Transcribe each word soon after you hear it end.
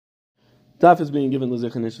Daf is being given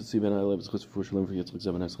Lezich and Ish Ben I live Chus for Shalom for Yitzchak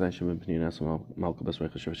Zevan Eschleishim and Pinin Asam Malka Bas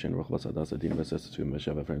Recha Shev Shin Roch Bas Adas Adin Bas Estu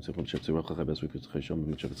Meshav Efraim Sichon Shev Tzirach Chabes Vikut Cheshom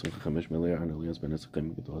and Shev Tzirach Chamesh Melir and Elias Ben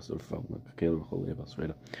Eschem Gidol Asor Fal Kakel Rochol Yevas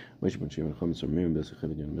Reda Moshe Ben Shimon Chamis or Miriam Bas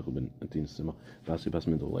Echev Yon Michel Ben Atin Sima Basi Bas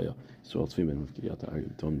Mendolea Yisrael Tzvi Ben Mivkiyata Ari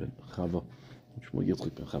Ton Ben Chava Shmuel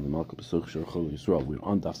Yitzchak Ben Chava Malka Besoch Shorchol Yisrael. We're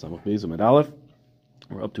on Daf Samach Bezim at Aleph.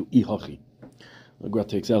 We're up to Ihachi. The Gra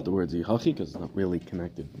takes out the words Ihachi because it's not really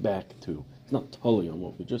connected back to. It's not totally on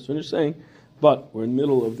what we just finished saying, but we're in the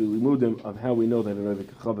middle of the limudim of how we know that an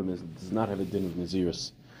Oivik Chavim does not have a din of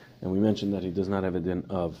Naziris. And we mentioned that he does not have a din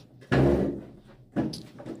of...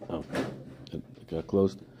 Oh, it got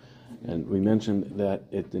closed. And we mentioned that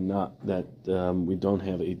it did not, that we don't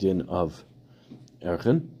have a din of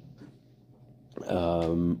Erchen.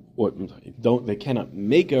 They cannot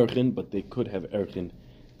make Erchen, but they could have Erchen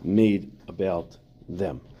made about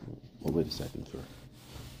them. We'll wait a second for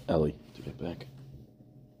Ellie to get back.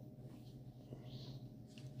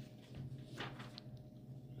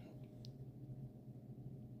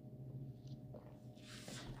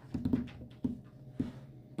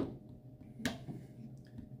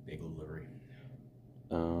 Bagel delivery.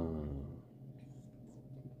 I don't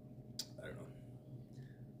know.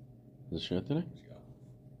 Is it share today? Yeah.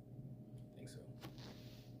 I think so.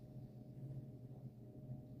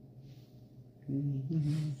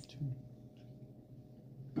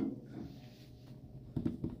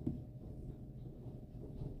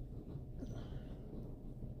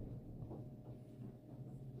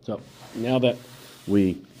 So now that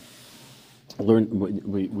we learned,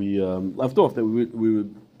 we left off that we were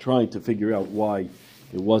trying to figure out why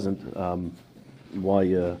it wasn't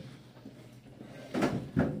why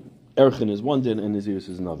Erchen is one din and Naziris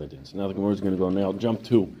is another din. So now the Gemara is going to go now jump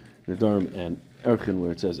to Nedarim and Erchen where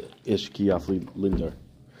it says Ish ki yafli linder,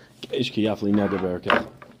 Ish ki yafli neder be'erkecha.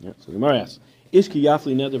 Yeah. So the Gemara asks Ish ki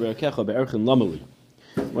yafli neder be'erkecha be'erchen lamali.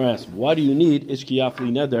 The Gemara asks why do you need Ish ki yafli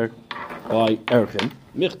neder by Erchen?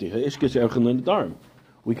 We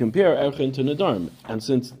compare Erchen to Nedarim, and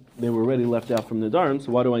since they were already left out from Nedarim,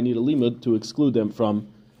 so why do I need a limud to exclude them from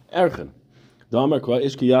Erchen? It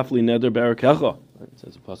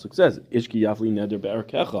says the pasuk says Ishki Yafli Neder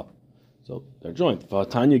Be'erkecha. So they're joined.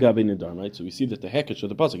 V'atanya gabe Nedarim, right? So we see that the hekesh of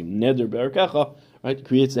the pasuk Neder Be'erkecha, right,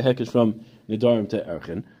 creates the hekesh from Nedarim to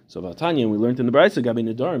Erchen. So V'atanya, and we learned in the Brayso gabe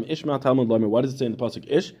Nedarim Ishma Talmud Lamer. What does it say in the pasuk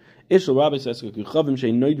Ish? Ish Rabbi says Kuchavim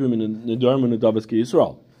Shein Noidrim in Nedarim and Nedavas Ki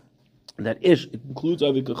Yisrael. That Ish includes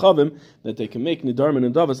Avik Kuchavim that they can make Nedarim and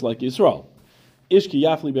Nedavas like Yisrael. Ish Ki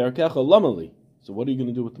Yafli Be'erkecha Lamali. So what are you going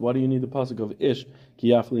to do with? Why do you need the pasuk of Ish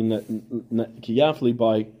Ki Yafli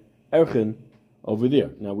by Erchen over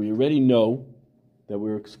there? Now we already know that we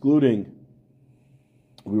were excluding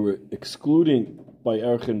by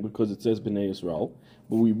Erchen because it says Bnei Yisrael,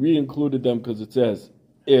 but we re-included them because it says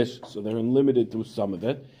Ish, so they're unlimited through some of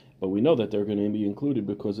it. But we know that they're going to be included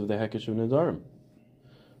because of the Hekesh of Nedarim.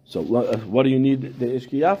 So what do you need the Ish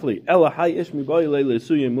Ki Yafli? Ela Hai Ish Mibai Leile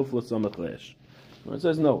Suye Mufla Samach Leish. It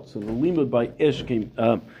says no. So the limud by Ish came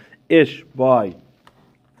Ish by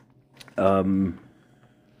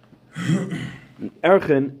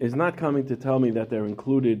Erchen is not coming to tell me that they're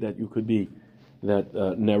included, that you could be that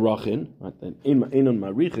Nerachin, right? And Inon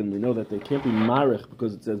Marichin, we know that they can't be Marich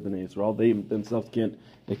because it says Bnei Yisrael. They themselves can't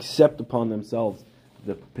accept upon themselves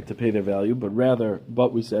to pay their value,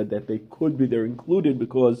 but we said that they're included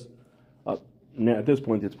because at this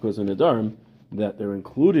point it's because of Nedarim that they're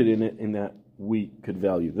included in it, in that we could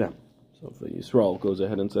value them. So if the Yisrael goes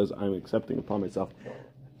ahead and says, I'm accepting upon myself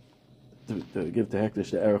to give to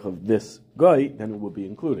Hekdesh the erech of this guy, then it will be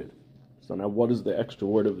included. So now what is the extra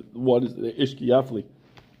word of it? What is the Ishki Yafli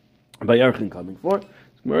by Erchen coming for?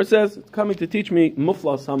 Gemara says, it's coming to teach me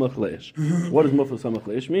Mufla Samach Leish. What does Mufla Samach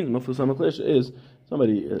Leish mean? Mufla Samach Leish is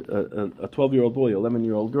somebody, a 12-year-old boy,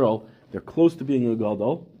 11-year-old girl, they're close to being a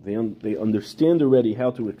gadol, they understand already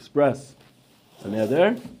how to express an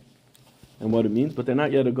eder, and what it means, but they're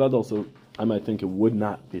not yet a gadol, so I might think it would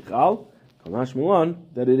not be chal. Kamash Mulan,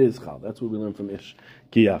 that it is chal. That's what we learn from Ish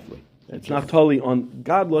Ki Yafli. It's not totally on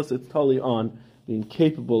godless, it's totally on being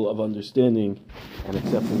capable of understanding and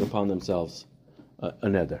accepting upon themselves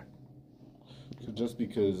an eder. So just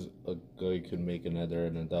because a guy can make an eder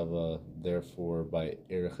and a dava, therefore by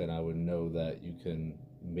Erchen I would know that you can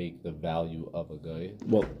make the value of a guy.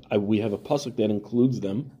 Well, we have a pasuk that includes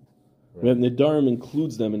them. Right. We have Nedarim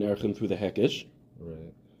includes them in Erchen through the Hekesh.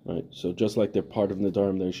 Right. So just like they're part of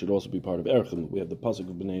Nedarim, they should also be part of Erchen. We have the pasuk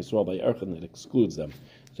of Bnei Yisrael by Erchen that excludes them.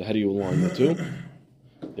 So how do you align the two?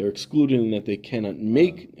 They're excluded in that they cannot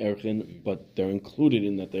make Erchen, but they're included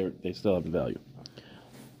in that they still have a value.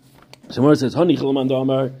 So where it says, Hani Chilaman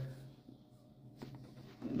Damar,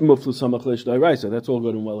 muflu samach leish dairaisa. That's all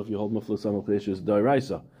good and well if you hold muflu samach leish is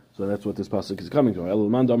dairaisa. So that's what this pasuk is coming to. El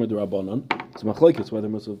man damer derabanan. It's machlokes whether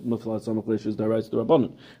mufla samach leish is dairaisa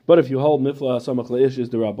derabanan. But if you hold mufla samach leish is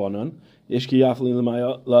derabanan, ishki yafli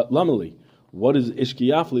lamali. What is ishki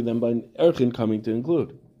yafli then by erchin coming to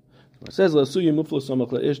include? It says lasuya mufla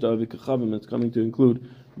samach leish da'avik kachavim. It's coming to include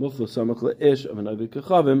mufla samach leish of an avik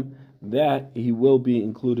kachavim that he will be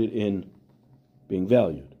included in being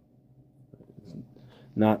valued.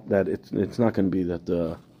 Not that it's not going to be that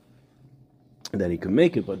that he can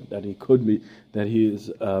make it, but that he could be, that he is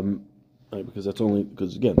because that's only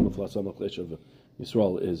because again mufla samach leish of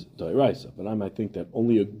Yisrael is dairaisa. But I might think that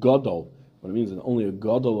only a gadol, what it means is only a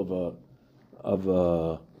gadol of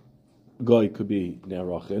a guy could be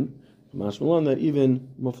nerachin. Mashmalan that even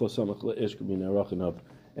mufla samach leish could be nerachin of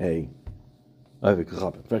a avik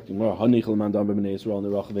kachavim. In fact, hanichel man dam b'nei Yisrael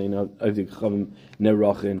nerachin avik kachavim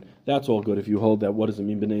nerachin. That's all good if you hold that. What does it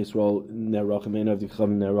mean b'nei Yisrael nerachin ein avik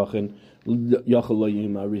kachavim nerachin yachal lo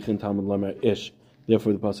yim arichin talmud lamer ish.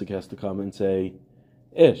 Therefore, the pasuk has to come and say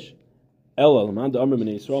ish. Elal man dam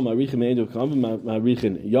b'nei Yisrael marichin ein avik kachavim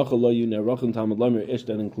marichin yachal lo yim nerachin talmud lamer ish.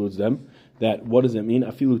 That includes them. That what does it mean?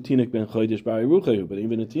 Afilu tinik ben chodesh bari ruchayu. But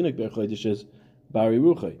even a tinik ben chodesh is bari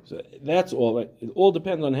ruchayu. So that's all. Right? It all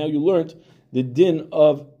depends on how you learned the din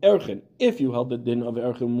of erchin. If you held the din of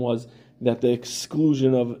erchin was that the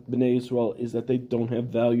exclusion of Bnei Yisrael is that they don't have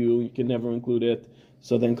value, you can never include it,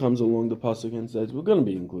 so then comes along the pasuk and says, we're going to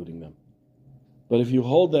be including them. But if you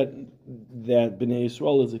hold that Bnei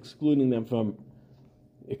Yisrael is excluding them from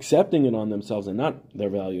accepting it on themselves and not their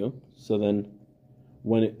value, so then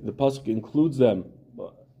when the pasuk includes them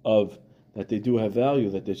of that they do have value,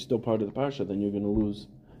 that they're still part of the parsha, then you're going to lose.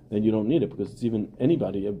 Then you don't need it because it's even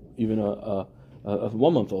anybody, even a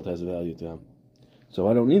 1 month old has a value to them. So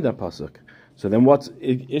I don't need that pasuk. So then what's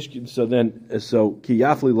ishki? So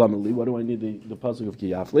kiyafli lamali. What do I need the pasuk of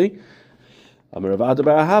kiyafli? Rav Ada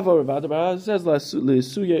bar Ahava says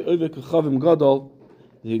lesuye ovek kachavim gadol.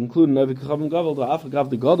 They include an ovek kachavim gadol. The afagav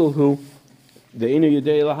the gadol who the inu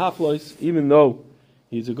yedei lahaflois. Even though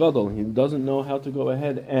he's a gadol, he doesn't know how to go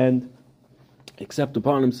ahead and accept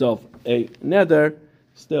upon himself a neder.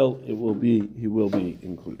 Still, he will be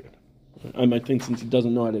included. I might think since he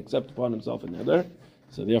doesn't know how to accept upon himself a neder,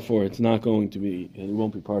 so therefore it's not going to be, and he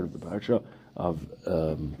won't be part of the parsha of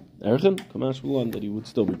erchin. Kamash Bulan that he would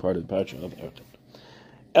still be part of the parsha of erchin.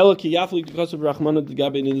 Ela ki yafli because of Rachmana the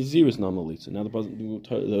gabe in Naziris namali. So now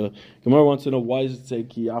the Gemara wants to know why does it say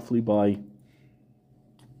ki yafli by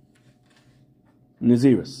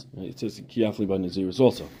Naziris? It says ki yafli by Naziris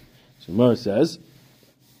also. So Gemara says.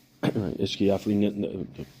 Ishki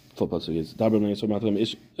yafli full pasuk is daber so matam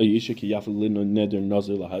ish ishki yafli lino neder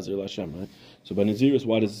nazir lahazir lashem. Right. So by Naziris,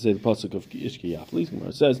 why does it say the pasuk of ishki yafli?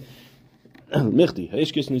 It says michti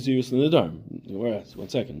haishkis Naziris l'nedarim. Whereas 1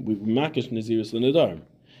 second we makish Naziris l'nedarim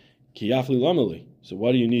ki yafli lamali. So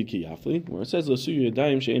why do you need ki yafli? Where it says lasu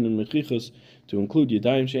yadayim she'enim mechichas to include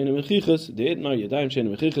yadayim she'enim mechichas. Deitmar yadayim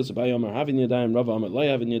she'enim mechichas. Abaye Amar having yadayim. Rava Amar lo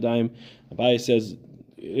having yadayim. Abaye says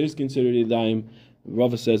it is considered yadayim.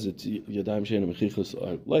 Rava says it's yadayim she'enim mechichas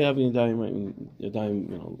or lo having yadayim.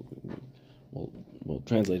 Yadayim, we'll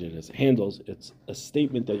translate it as handles. It's a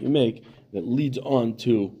statement that you make that leads on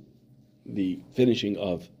to the finishing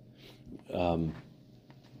of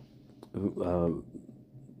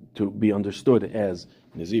to be understood as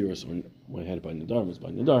Naziris, or when I had it by Nadarim is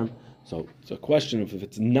by Nadarim. So it's a question of if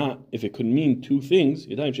it could mean two things.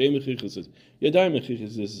 Yadayim she'enim mechichas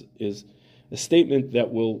is a statement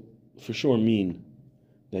that will for sure mean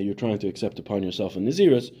that you're trying to accept upon yourself in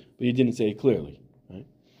Naziris, but you didn't say it clearly. Right?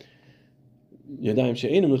 Yadayim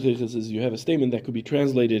she'enim mechichas is you have a statement that could be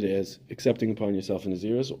translated as accepting upon yourself in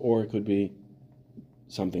Naziris, or it could be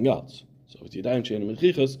something else. So it's Yadayim she'enim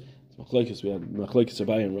mechichas. It's machlokes. We have machlokes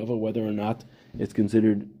Abaye and Rava whether or not it's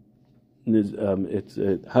considered it's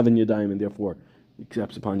having Yadayim and therefore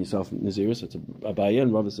accepts upon yourself in Naziris. It's Abaye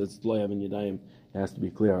and Rava says it's lo having Yadayim. It has to be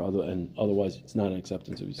clear, and otherwise it's not an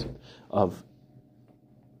acceptance of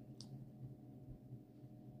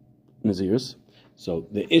Naziris. So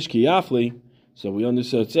the ish kiyafli. So we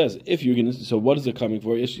understand it says if you're going to. So what is it coming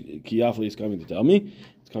for? Ish kiyafli is coming to tell me.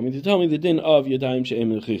 It's coming to tell me the din of yadayim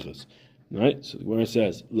she'enim mechichas. Right. So where it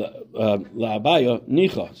says la Abaye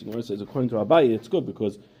nicha. So where it says according to Abaye, it's good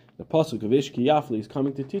because the pasuk of ish kiyafli is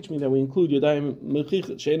coming to teach me that we include yadayim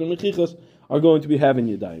mechichas she'enim mechichas are going to be having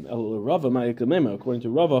yadayim. El Rava ma'akamema. According to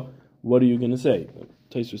Rava, what are you going to say?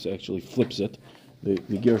 Taisus actually flips it. The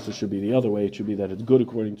Gersa should be the other way. It should be that it's good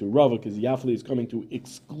according to Rava because Yafli is coming to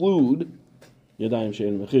exclude Yadayim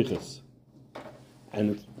She'enim Mechichas.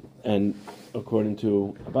 And according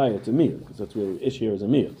to Abaye, it's a miyut, because that's where ish here is a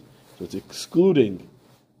miyut. So it's excluding,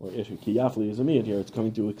 or ish kiyafli is a miyut here, it's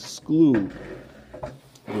coming to exclude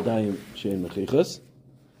yadayim shein mechichas,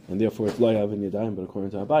 and therefore it's lo yav in yadayim, but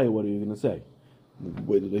according to Abaye, what are you going to say? The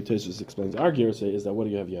way the Tosfos explains our gear is that what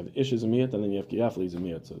do you have? You have ish is a miyut, and then you have kiyafli is a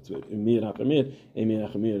miyut. So it's a miyut after miyut, a miyut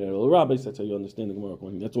after miyut, el rabbis. That's how you understand the Gemara.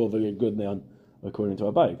 That's all very good now, according to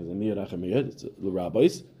Abaye, because a miyut after miyut, it's the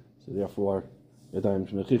rabbis. So therefore, yadayim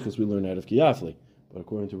shemechichas we learn out of kiyafli. But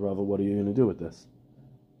according to Rava, what are you going to do with this?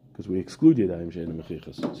 Because we exclude yadayim shein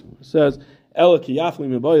mechichas. So it says el kiyafli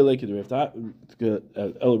miboy lekidur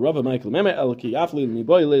el Rava Michael meme el kiyafli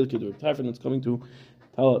miboy lekidur Tarfon. It's coming to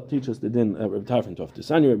teach us the din Reb Tarfon taught.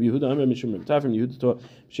 Desani Reb Yehuda Amar Mishum Reb Tarfon Yehuda taught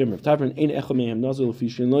Mishum Reb Tarfon ein echad mehem nazil fi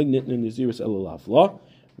shenloy nitna naziris el lafla.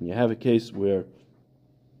 When you have a case where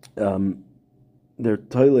they're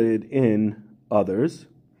toileted in others,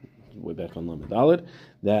 way back on Lamed Daled,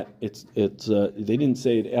 that it's they didn't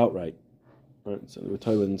say it outright, right? So they were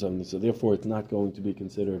toileted in something, so therefore it's not going to be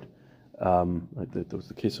considered like that was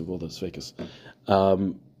the case of all those fakers.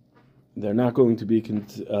 They're not going to be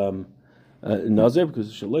Nazir, because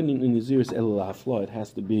it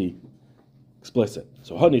has to be explicit.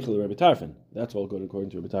 So Rabbi Tarfon, that's all good according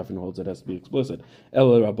to Rabbi Tarfon, holds it has to be explicit.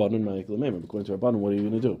 According to Rabbanan, what are you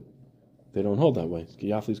going to do? They don't hold that way.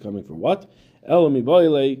 Kiyafli is coming for what? According to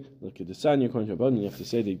Rabbanan, you have to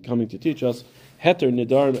say they're coming to teach us Heter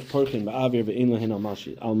Nidar Porchin Ba'avir Ve'in Lahin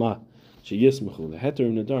Alma Sheyismachu. The Heter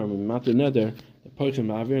Nidar, when Matar Neder, the Porchin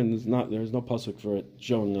Ba'avir, and there's no pasuk for it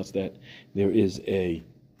showing us that there is a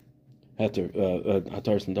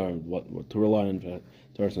Hataris Nadarim, what to rely on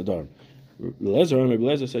Hataris Nadarim.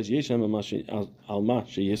 Lezer says Yeshem Alma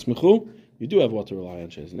Sheyismachu. You do have what to rely on.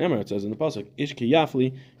 Shes. And it says in the pasuk, Ish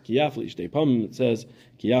kiyafli shtei pamim. It says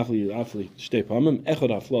kiyafli shtei pamim. Echad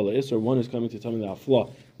hafla le'isr. One is coming to tell me the hafla.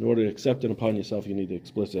 In order to accept it upon yourself, you need the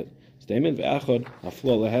explicit statement. Ve'echad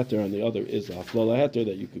hafla leheter, and the other is the hafla leheter,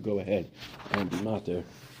 that you could go ahead and be mater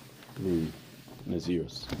the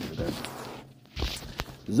nazirus.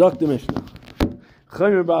 Zok the Mishnah.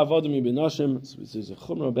 Chaymer ba'avadim ibn. This is a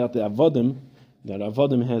chumrah about the avodim that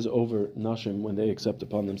avodim has over nashim when they accept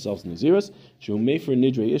upon themselves nazirus. Shu mefer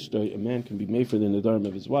nidrei ishtoi, a man can be mefer the nidarim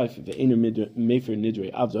of his wife. If the einer mefer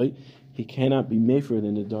nidrei avdoi, he cannot be mefer the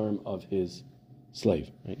nidarim of his slave.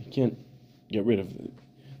 Right? He can't get rid of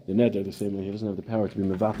the neder the same way he doesn't have the power to be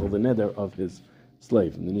mevatel the neder of his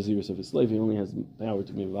slave. And the nazirus of his slave, he only has the power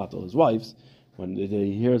to be mevatel his wife's when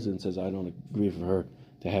he hears it and says, I don't agree for her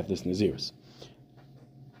to have this nazirus.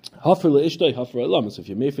 Hafar le'ishtoi, hafar elam. So if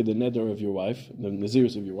you made for the neder of your wife, the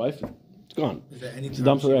nazirus of your wife, it's gone. Is that any it's time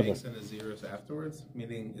done she forever. makes a nazirus afterwards?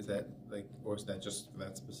 Meaning, is that like, or is that just for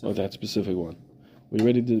that specific? Oh, that specific one. We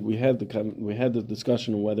already did. We had the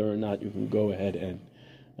discussion on whether or not you can go ahead and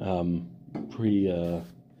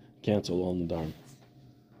cancel all nadarim.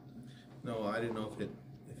 No, I didn't know if it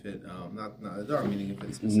not a dar, meaning if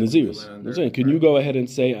it's nazirus. Can you go ahead and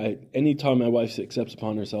say, anytime my wife accepts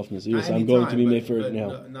upon herself nazirus, I'm going to be made for it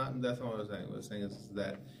now? That's not what I was saying. What I was saying is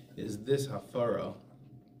that this hafara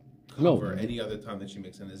No. cover any other time that she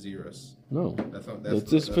makes a nazirus? No.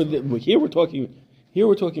 Here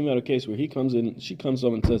we're talking about a case where she comes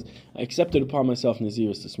up and says, I accepted upon myself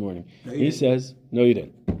nazirus this morning. No, he says, no, you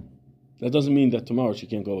didn't. That doesn't mean that tomorrow she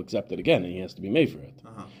can't go accept it again and he has to be made for it.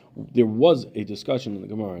 Uh-huh. There was a discussion in the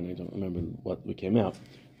Gemara, and I don't remember what came out.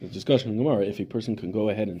 The discussion in the Gemara, if a person can go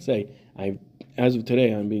ahead and say, as of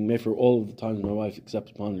today, I'm being made for all of the times my wife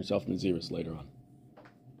accepts upon herself nazirus later on.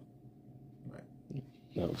 Right.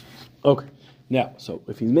 No. Okay. Now, so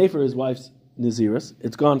if he's made for his wife's nazirus,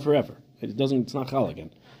 it's gone forever. It's not chal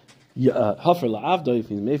again. Hafer la'avda, if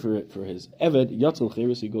he's made for his eved, yatzal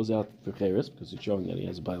cheres, he goes out for cheres, because he's showing that he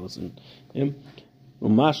has a bias in him.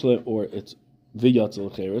 Umashla, or it's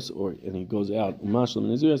v'yatzal cheres, and he goes out umashla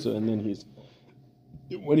nazirus, and then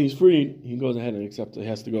when he's freed, he goes ahead and he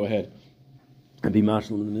has to go ahead and be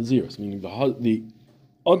mashla nazirus, meaning the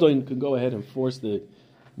adon could go ahead and force the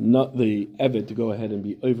eved to go ahead and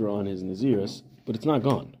be over on his nazirus, but it's not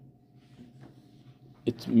gone.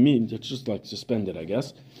 It's just like suspended, I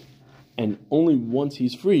guess. And only once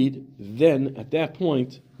he's freed, then at that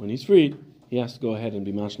point, when he's freed, he has to go ahead and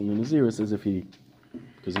be mashlim nazirus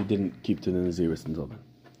because he didn't keep to the nazirus until then.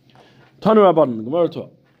 Tanu Rabbanan, the Gemara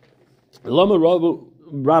taught. Lama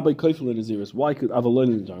Rabbi Koifel nazirus. Why could avalon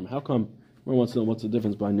nidarim? How come? Everyone wants to know what's the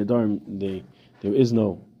difference by nidarim. There is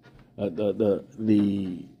no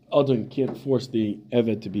the Adon can't force the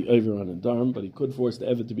eved to be over on a nidarim, but he could force the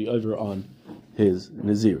eved to be over on his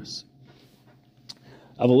nazirus.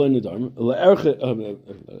 Avalon nidarim.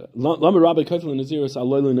 Lama Rabbi Koifel nazirus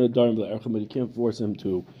aloylin nidarim le'ercha, but he can't force him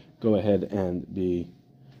to go ahead and be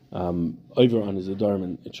over on his Adarim,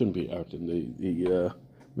 and it shouldn't be Erkin. The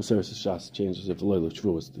Maseres Shas changes if the Leila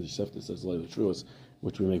Shvuas. The Sefta says Leila Shvuas,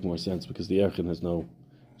 which would make more sense because the Erkin has no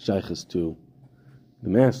shaykhs to the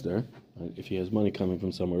master. Right? If he has money coming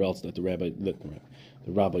from somewhere else that the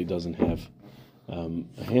rabbi doesn't have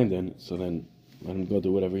a hand in, so then let him go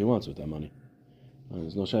do whatever he wants with that money.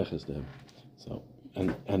 There's no shaykhs to him. So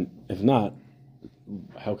and if not,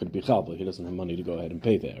 how could it be chalba? He doesn't have money to go ahead and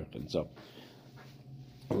pay the Erkin. So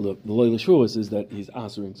the Leila Shvuas is that he's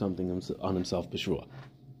answering something on himself b'shua.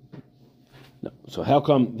 No. So how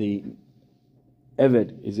come the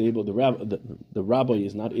Eved is able, the rabbi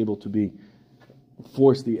is not able to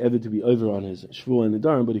force the Eved to be over on his Shvuah and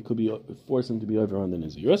Nedarim, but he could force him to be over on the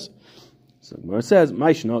Nazirus. So Gemara says,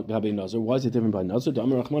 Maishna Gabe Nazir. Why is it different by Nazir? The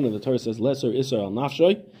Amar Rachmana, the Torah says, Lesser Isser al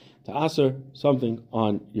Nafshoy, to answer something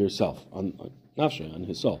on yourself, on Nafshoy, on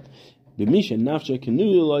his soul. B'misha Nafshoy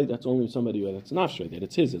Kenuyalai, that's only somebody that's Nafshoy, that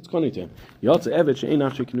it's his, it's Konu to him. Yotze Eved She'en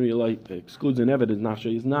Nafshoy Kenuyalai excludes an Eved as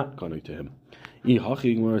Nafshoy is not Konu to him.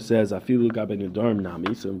 Ihachi Gemara says, Afilu Gabe Nedarim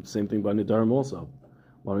Nami, so same thing by Nedarim also.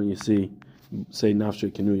 Why don't you say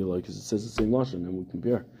Nafshoy Kenuyalai, because it says the same Lashon, and we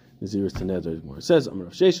compare Naziris to Neder. It says, Amar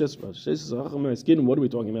Rav Sheshes, what are we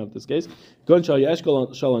talking about in this case?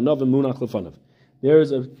 There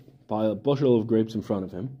is a bushel of grapes in front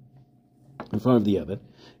of him, in front of the Eved.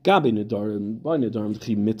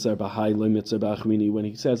 When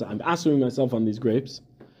he says, I'm answering myself on these grapes,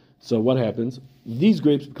 so what happens? These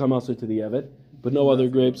grapes become usher to the Eved, but no other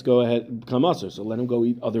grapes go ahead become usher, so let him go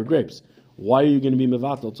eat other grapes. Why are you going to be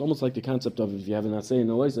mevatel? It's almost like the concept of if you have an asay and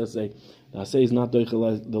a lois asay, the asay is not the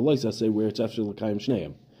lois asay where it's after l'kayim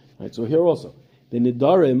shneim. Right. So here also the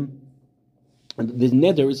nedarim, the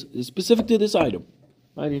neder is specific to this item.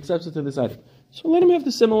 Right. He accepts it to this item. So let him have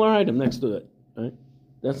the similar item next to it. Right.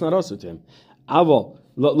 That's not also to him. Aval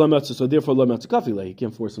so therefore lo kafile. He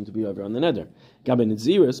can't force him to be over on the neder. Gabe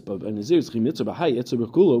Naziris, but Naziris chimitzer b'hay itzer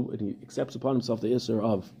b'kulu, and he accepts upon himself the isser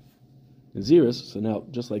of Naziris. So now,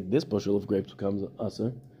 just like this bushel of grapes becomes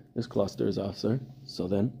aser, this cluster is aser. So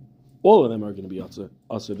then, all of them are going to be aser.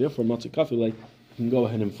 Therefore, matzah kafile can go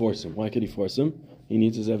ahead and force him. Why could he force him? He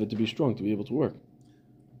needs his evet to be strong to be able to work.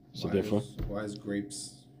 So why is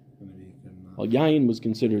grapes going to be? Well, yain was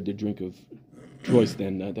considered the drink of choice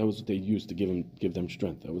then. That was what they used to give them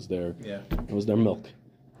strength. That was their milk,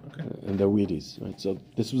 and their Wheaties. Right. So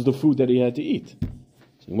this was the food that he had to eat.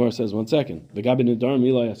 So Gemara says, 1 second.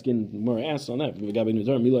 Gemara asks on that.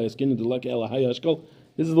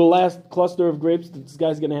 This is the last cluster of grapes that this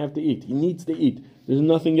guy's going to have to eat. He needs to eat. There's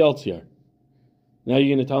nothing else here. Now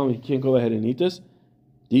you're going to tell him he can't go ahead and eat this?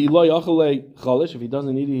 If he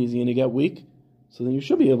doesn't eat it, he's going to get weak. So then you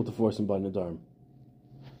should be able to force him by Nadarim.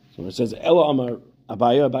 So it says, Ela Amar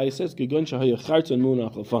Abaya says, he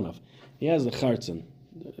has the chartzen,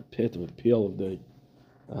 the pit or the peel of the,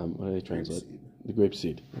 what do they translate? The grape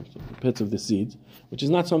seed. So the pits of the seeds, which is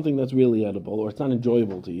not something that's really edible, or it's not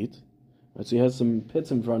enjoyable to eat. Right, so he has some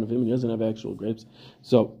pits in front of him, and he doesn't have actual grapes.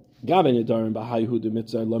 So, you can't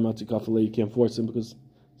force him because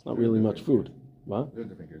it's not really much food. What?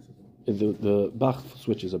 The Bach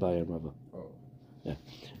switches Abaya and Rava. Oh. Yeah.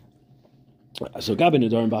 So Gabin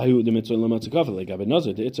Nedarim Bahu the Mitzvah Lamatzi Kafale Gabin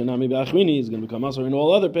Nazir the Itzer Nami Ba'achmini is going to become Asar in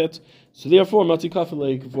all other pits. So therefore Matzi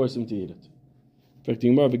Kafale can force him to eat it.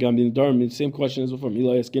 Affecting more Gabin Nedarim, the same question as before. The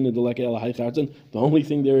only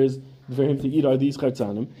thing there is for him to eat are these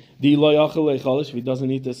chartzanim. If he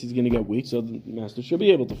doesn't eat this, he's going to get weak. So the master should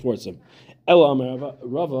be able to force him. Ela Amar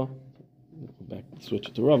Rava. Back switch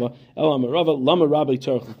it to Rava. Ela Amar Rava. Lama Rabbi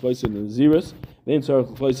Tzarech L'Kvaisel in Naziris. Then Tzarech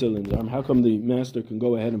L'Kvaisel in Nedarim. How come the master can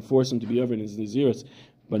go ahead and force him to be over in his Naziris,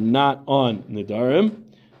 but not on Nedarim?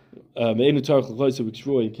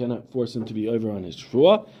 You cannot force him to be over on his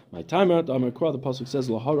shvuah. My timer, the Amar Kra, the pasuk says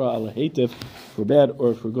lahara ala hatif, for bad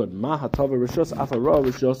or for good. Ma hatava rishos afara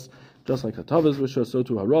rishos, just like hatava is rishos, so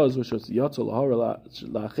too hara is rishos. Yatzel lahara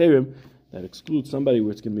la'acherim, that excludes somebody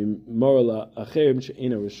where it's going to be mora la'acherim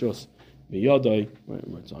she'ena rishos biyadai, where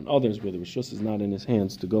it's on others where the rishos is not in his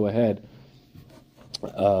hands to go ahead.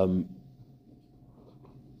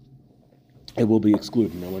 It will be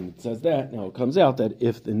excluded. Now, when it says that, now it comes out that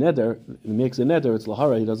if the neder makes a neder, it's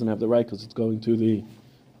lahara. He doesn't have the right because it's going to the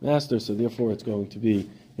master. So therefore, it's going to be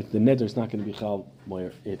if the neder is not going to be chal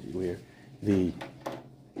where the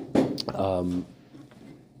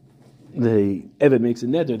eved makes a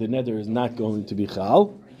neder, the neder is not going to be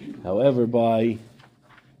chal. However, by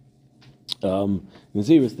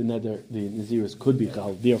Naziris, the Naziris could be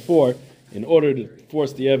chal. Therefore, in order to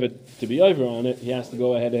force the eved to be over on it, he has to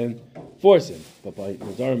go ahead and force him. But by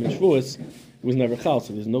Nazarim and Shvuas, it was never chal.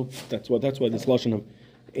 So there's no. That's why this lashon of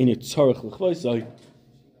In it tzarich l'chvaisai,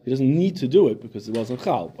 he doesn't need to do it because it wasn't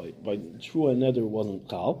chal. By Shvua and Neder it wasn't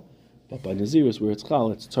chal, but by Nazirus where it's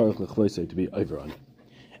chal, it's tzarich l'chvaisai to be over on it.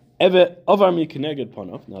 Evet avar mi keneged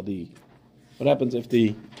panav. Now what happens if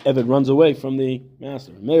the Evet runs away from the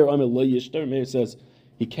master? Meir amel lo yishter. Meir says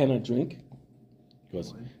he cannot drink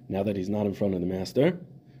because now that he's not in front of the master,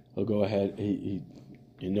 he'll go ahead. He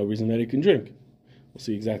no reason that he can drink. We'll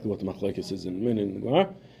see exactly what the machlekes is in a minute in the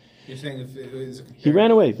Gemara. You're saying if it is he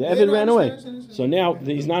ran away. The Evet ran away. So now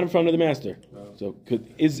he's not in front of the master. So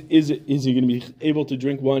is he going to be able to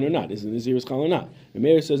drink wine or not? Is it Nizir is chal or not? The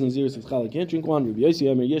Meir says Nizir is chal. He can't drink wine. Rabbi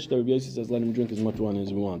Yossi Amar Yeshta. Rabbi Yossi says let him drink as much wine as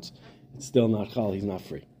he wants. It's still not chal. He's not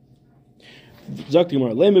free. Let's say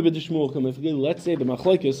the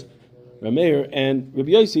machlekes Rameir and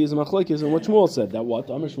Rabbi Yossi is a machlekes and what Shmuel said. That what?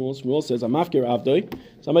 Amar Shmuel says a mafkir avdoi.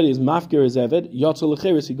 Somebody is mafkir his Evet. Yotzel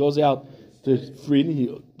lecheres. He goes out to free.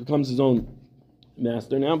 He becomes his own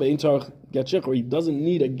master now. But intar get shechor. He doesn't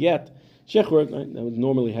need a get shechor.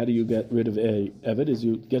 Normally, how do you get rid of a Evet? Is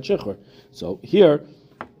you get shechor. So here,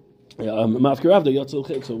 mafkir avdoi yotzel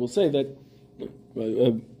lecheres. So we'll say that.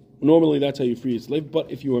 Normally, that's how you free a slave.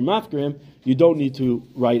 But if you were mafkir him, you don't need to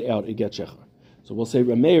write out a get shechor. So we'll say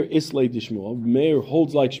Rameir islay de Shmuel. Rameir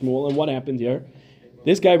holds like Shmuel. And what happened here?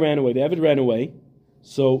 This guy ran away. The Evet ran away.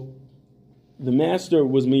 So the master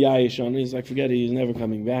was miyayish on him. He's like, forget it. He's never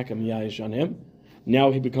coming back. I'm miyayish on him. Now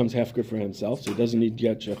he becomes hefker for himself. So he doesn't need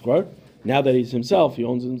get shechor. Now that he's himself, he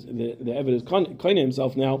owns the Evet is kind of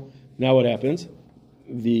himself now. Now what happens?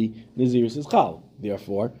 The Nazir is chal.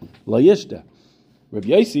 Therefore, la yishta. Rabbi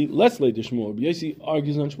Yossi, let's lay the Shmuel. Rabbi Yossi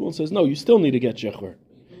argues on Shmuel and says, no, you still need to get shechor.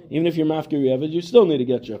 Even if you're mafkir Evet, you still need to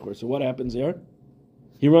get shechor. So what happens here?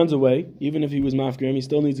 He runs away. Even if he was mafkir him, he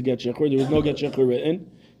still needs to get shechor. There was no get shechor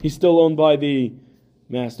written. He's still owned by the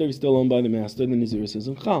master. He's still owned by the master. The Nizir says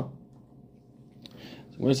in chal.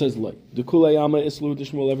 So where it says like the kulayama islu the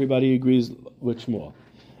Shmuel, everybody agrees with Shmuel.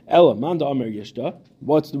 Ella manda amar yishta.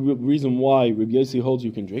 What's the reason why Rabbi Yossi holds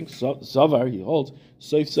you can drink? Savar he holds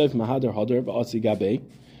seif mahadar hadar ba'asi gabe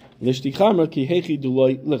lishti chamra ki hechi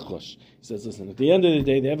duloi lichosh. He says, listen, at the end of the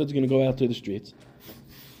day, the Eved's going to go out to the streets.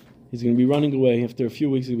 He's going to be running away. After a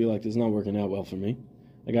few weeks, he'll be like, this is not working out well for me.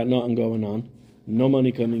 I got nothing going on. No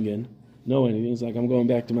money coming in. No anything. He's like, I'm going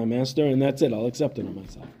back to my master, and that's it. I'll accept it on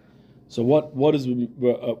myself. So what does Rabbi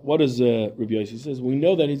Yossi? He says, we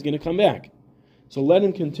know that he's going to come back. So let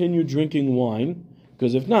him continue drinking wine,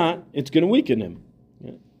 because if not, it's going to weaken him.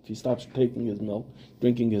 Yeah. If he stops taking his milk,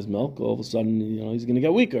 drinking his milk, all of a sudden, he's going to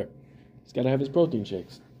get weaker. He's got to have his protein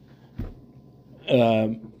shakes.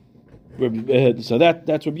 So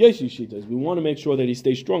that's Rabbi Yossi's shita. We want to make sure that he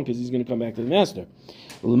stays strong because he's going to come back to the master.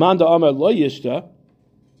 But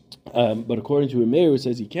according to Rameir, it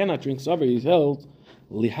says he cannot drink savar. He's held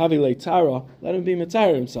lihavi leitara. Let him be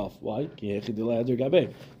mitara himself. Why?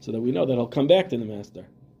 So that we know that he'll come back to the master.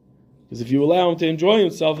 Because if you allow him to enjoy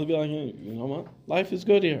himself, he'll be like, hey, you know what? Life is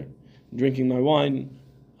good here. I'm drinking my wine.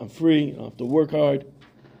 I'm free. I don't have to work hard.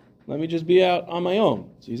 Let me just be out on my own.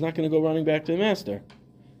 So he's not going to go running back to the master.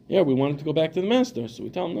 Yeah, we want him to go back to the master. So we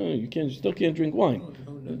tell him, no, you still can't drink wine.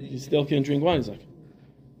 You still can't drink wine. He's like,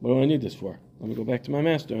 what do I need this for? Let me go back to my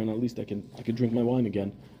master, and at least I can drink my wine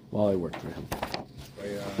again while I work for him.